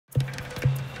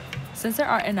Since there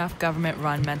aren't enough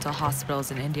government-run mental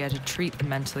hospitals in India to treat the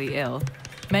mentally ill,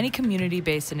 many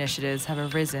community-based initiatives have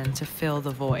arisen to fill the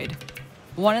void.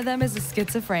 One of them is the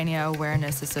Schizophrenia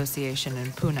Awareness Association in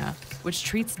Pune, which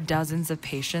treats dozens of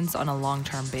patients on a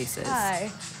long-term basis. Hi.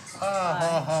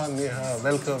 Neha.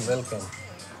 Welcome, welcome.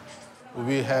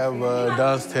 We have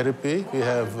dance therapy, we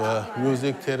have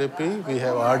music therapy, we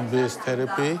have art-based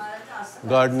therapy,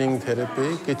 gardening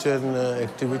therapy, kitchen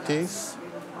activities.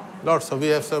 Lots. So we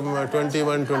have some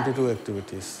 21, 22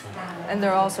 activities. And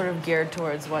they're all sort of geared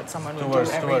towards what someone would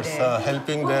do every day.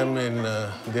 Helping them in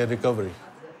their recovery.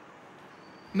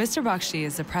 Mr. Bakshi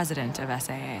is the president of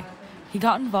SAA. He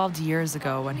got involved years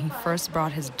ago when he first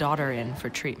brought his daughter in for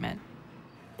treatment.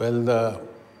 Well, the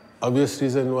obvious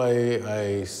reason why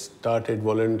I started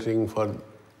volunteering for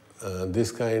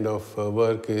this kind of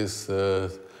work is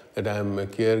that I'm a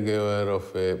caregiver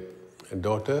of a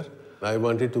daughter. I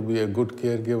wanted to be a good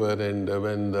caregiver, and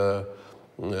when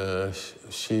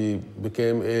she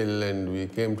became ill and we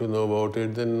came to know about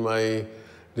it, then my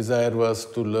desire was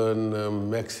to learn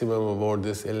maximum about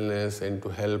this illness and to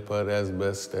help her as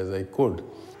best as I could.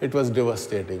 It was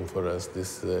devastating for us.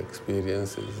 This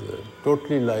experience is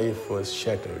totally life was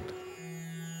shattered.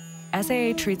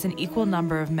 SAA treats an equal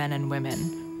number of men and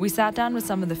women. We sat down with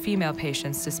some of the female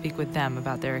patients to speak with them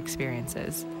about their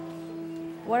experiences.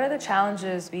 What are the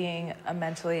challenges being a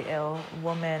mentally ill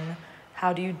woman?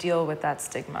 How do you deal with that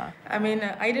stigma? I mean,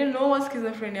 I didn't know what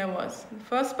schizophrenia was. The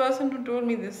first person who told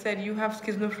me this said, "You have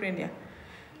schizophrenia."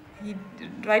 He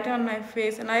right on my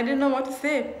face, and I didn't know what to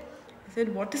say. I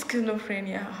said, "What is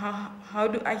schizophrenia?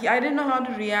 I didn't know how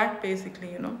to react,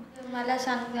 basically, you know." मला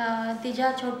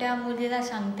तिच्या छोट्या मुलीला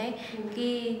सांगते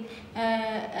की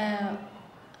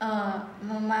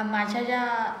माझ्या ज्या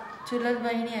चुलत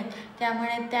बहिणी आहेत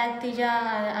त्यामुळे त्या तिच्या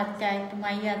आत्या आहेत,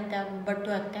 माई आत्या,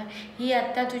 बट्टू आत्या, ही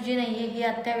आत्या तुझी नाही आहे, ही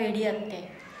आत्या वेडी आत्या आहे.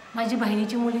 माझी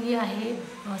बहिणीची मुलगी आहे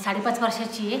 5.5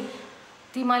 वर्षाची आहे.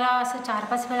 ती मला असं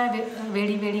 4-5 वेळा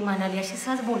वेडी वेडी म्हणाली, अशी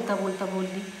सहज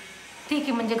बोलली. ठीक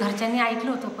आहे, म्हणजे घरच्यांनी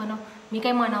ऐकलं होतं, पण मी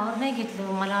काही मनावर नाही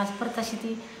घेतलं. मला परत अशी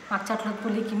ती मागच्या आठवड्यात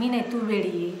बोलली की मी नाही, तू वेडी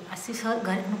आहे, अशी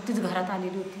सहज नुकतीच घरात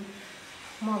आलेली होती.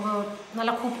 मग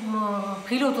मला खूप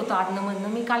फील होत होतं आडनं-मधनं.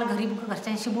 मी काल घरी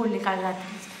घरच्यांशी बोलले काल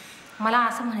रात्रीच. मला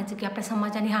असं म्हणायचं की आपल्या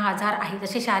समाजाने हा आजार आहे,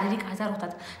 जसे शारीरिक आजार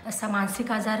होतात असा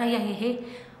मानसिक आजारही आहे, हे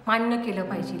मान्य केलं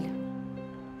पाहिजे.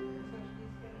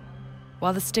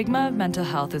 While the stigma of mental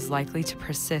health is likely to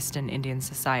persist in Indian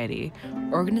society,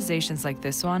 organizations like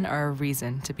this one are a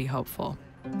reason to be hopeful.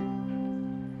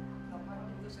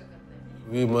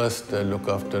 We must look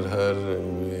after her.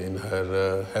 In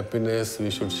her happiness, we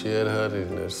should share her.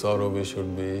 In her sorrow, we should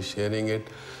be sharing it.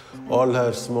 All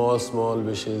her small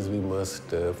wishes, we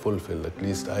must fulfill. At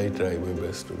least I try my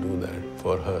best to do that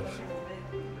for her.